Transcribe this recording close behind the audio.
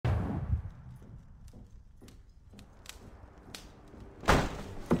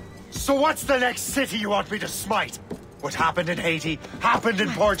So what's the next city you want me to smite? What happened in Haiti happened in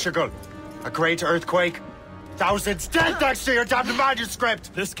Portugal. A great earthquake. Thousands dead thanks to your damned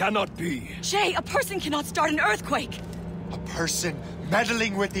manuscript! This cannot be. Shay, a person cannot start an earthquake! A person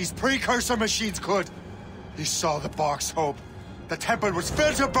meddling with these precursor machines could. You saw the box, Hope. The temple was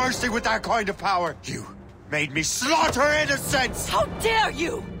filled to bursting with that kind of power. You made me slaughter innocents! How dare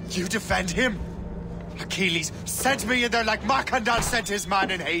you! You defend him? Achilles sent me in there like Macandal sent his man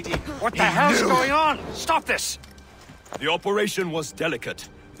in Haiti. What the hell's going on? Stop this! The operation was delicate.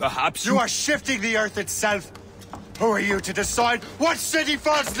 Perhaps You are shifting the earth itself. Who are you to decide what city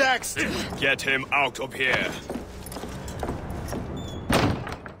falls next? Get him out of here.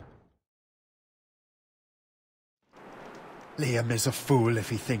 Liam is a fool if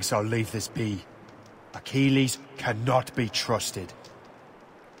he thinks I'll leave this be. Achilles cannot be trusted.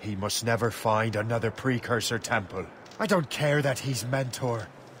 He must never find another precursor temple. I don't care that he's mentor,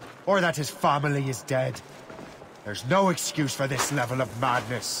 or that his family is dead. There's no excuse for this level of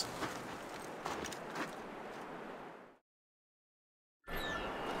madness.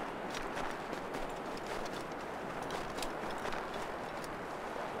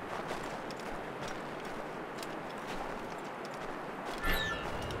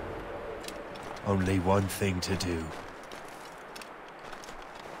 Only one thing to do.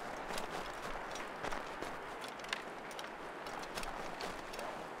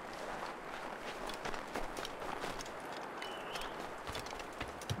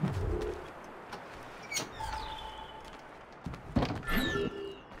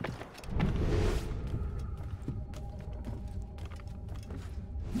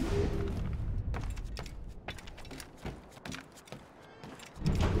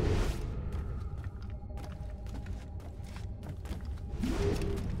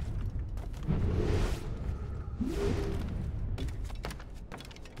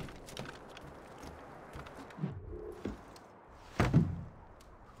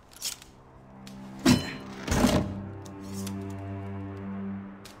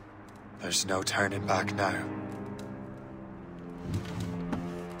 There's no turning back now.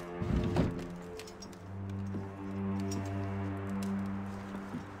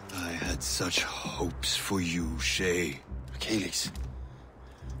 I had such hopes for you, Shay. Achilles,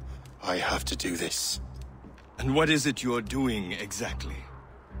 I have to do this. And what is it you're doing exactly?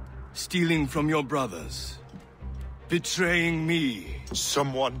 Stealing from your brothers? Betraying me?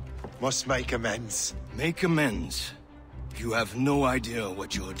 Someone must make amends. Make amends? You have no idea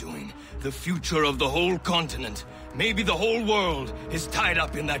what you're doing. The future of the whole continent, maybe the whole world, is tied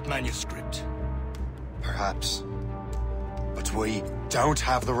up in that manuscript. Perhaps. But we don't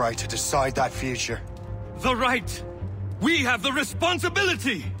have the right to decide that future. The right! We have the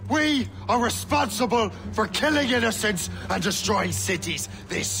responsibility! We are responsible for killing innocents and destroying cities.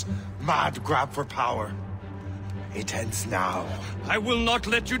 This mad grab for power. It ends now. I will not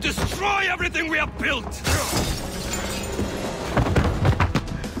let you destroy everything we have built!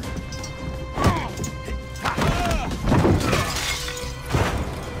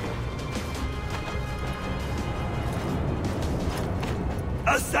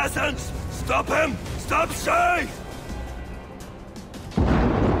 Assassins! Stop him! Stop Shay!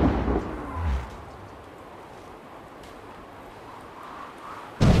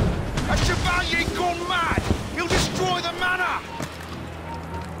 A chevalier gone mad! He'll destroy the manor!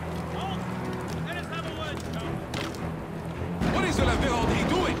 Let us have a word, Tom. What is la Verdi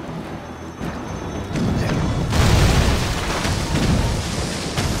doing?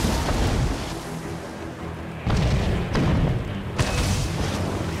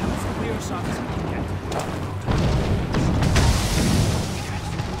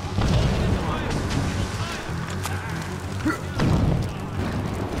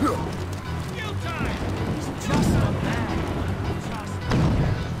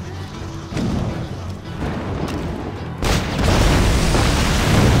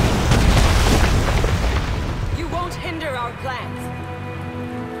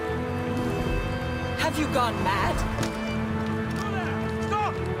 Have you gone mad?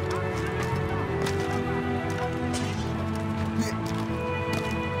 Stop!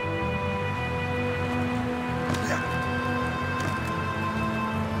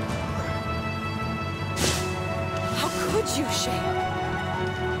 How could you, Shay?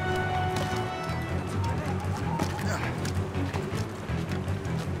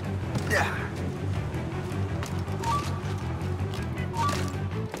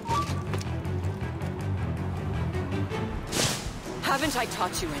 Haven't I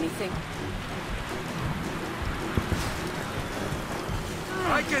taught you anything?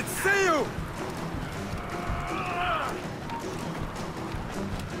 I can see you!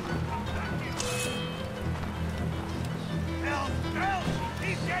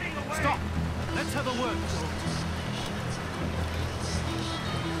 Stop! Let's have a word.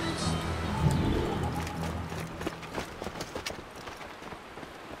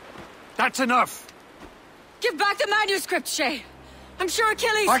 That's enough! Give back the manuscript, Shay! I'm sure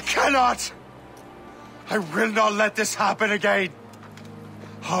Achilles... I cannot! I will not let this happen again!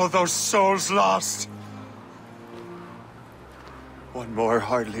 All those souls lost! One more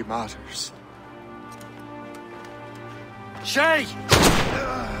hardly matters. Shay!